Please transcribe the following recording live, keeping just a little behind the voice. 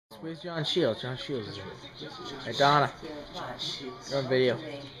Where's John Shields? John Shields is here. Hey, Donna. You're on video.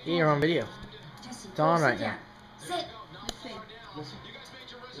 Yeah, you're on video. It's on right now.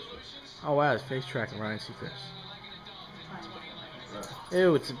 Oh wow, it's face tracking Ryan Seacrest.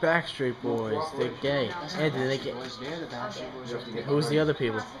 Ew, it's the Backstreet Boys. They're gay. Anthony, they're gay. Who's the other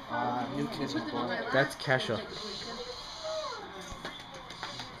people? New Kids on the Block. That's Kesha.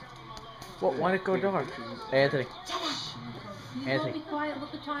 What? Why did it go dark? Hey, Anthony. Anthony. Be quiet.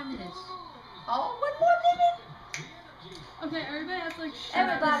 Look what time it is. Oh, 1 more minute. Okay, everybody has to like shut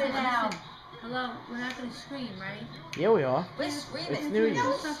Everybody up. now. Listen. Hello, we're not gonna scream, right? Yeah, we are. We're screaming. It's New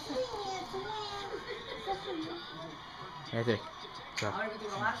Year's. Anthony. What's up?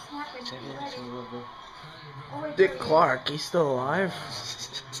 Dick Clark, he's still alive?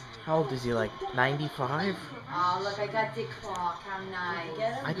 How old is he, like 95? Oh, look, I got Dick Clark. How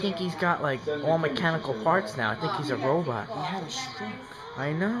nice. I think he's got like all mechanical parts now. I think he's a robot. He had a stroke.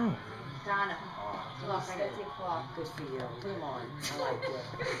 I know. Donna, look, I got Dick Clark. Good for you. Put him on. I like it.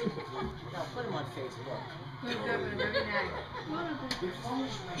 No, put him on Facebook.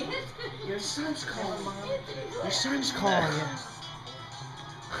 Your son's calling, Mom. Your son's calling you.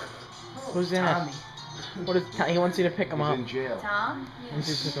 Who's that? Tommy. What is? He wants you to pick him He's up. in jail. Tom? He's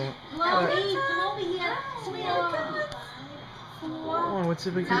just Chloe, come over here. Sweetheart. Oh, what's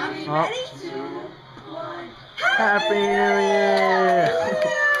the big deal? Tommy, Oh. ready? 2, 1. Happy New Year!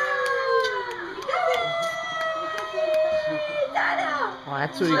 Donna! Oh,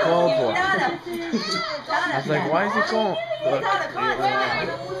 that's what he called for. Donna! I was like, why is he calling? Look. Donna, come on,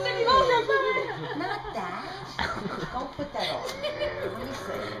 not that. Don't put that on.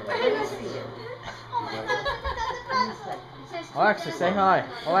 Let me see it. Alexa, say hi.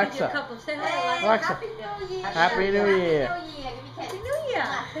 Alexa. Say hi. Hey, Alexa. Happy New Year. Happy New Year.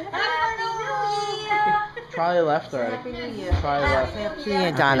 Happy New Year. Happy New Year. Charlie left already. Happy New Year. Charlie left. Happy New Year,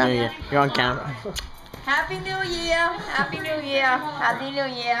 Happy Donna. New Year. You're on camera. Happy New Year. Happy New Year. Happy New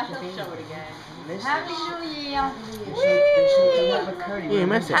Year. Happy New Year. Yeah, you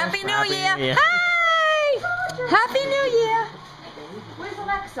missed it. Happy New Year. Hi. Happy New Year. Where's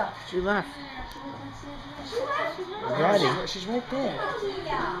Alexa? She left. She left. Ready. She's right there.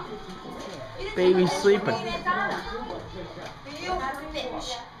 Baby's sleeping.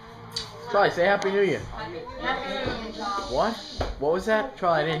 Charlie, say Happy New Year. What? What was that?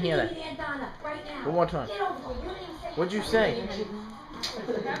 Charlie, I didn't hear that. One more time. What'd you say?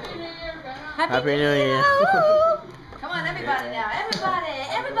 Happy New Year. Come on, everybody now.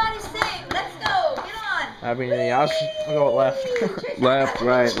 Everybody sing. Let's go. Get on. Happy New Year. I'll go with left. Left,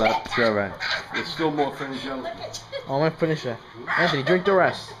 right, left, go right. There's still more things, Joe. Oh, I'm gonna finish that. Anthony, drink the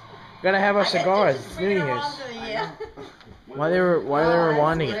rest. We gotta have our cigars. It's New Year's. Why they were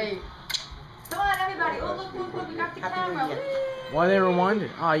rewinding it? Come on, everybody. Oh, look, we got the camera. Why they rewinded?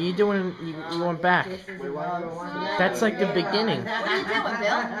 Oh, you went back. That's like the beginning. What are you doing,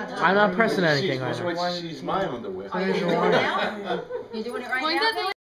 Bill? I'm not pressing anything right now. She's my underwear. Are you doing it now? You doing it right now?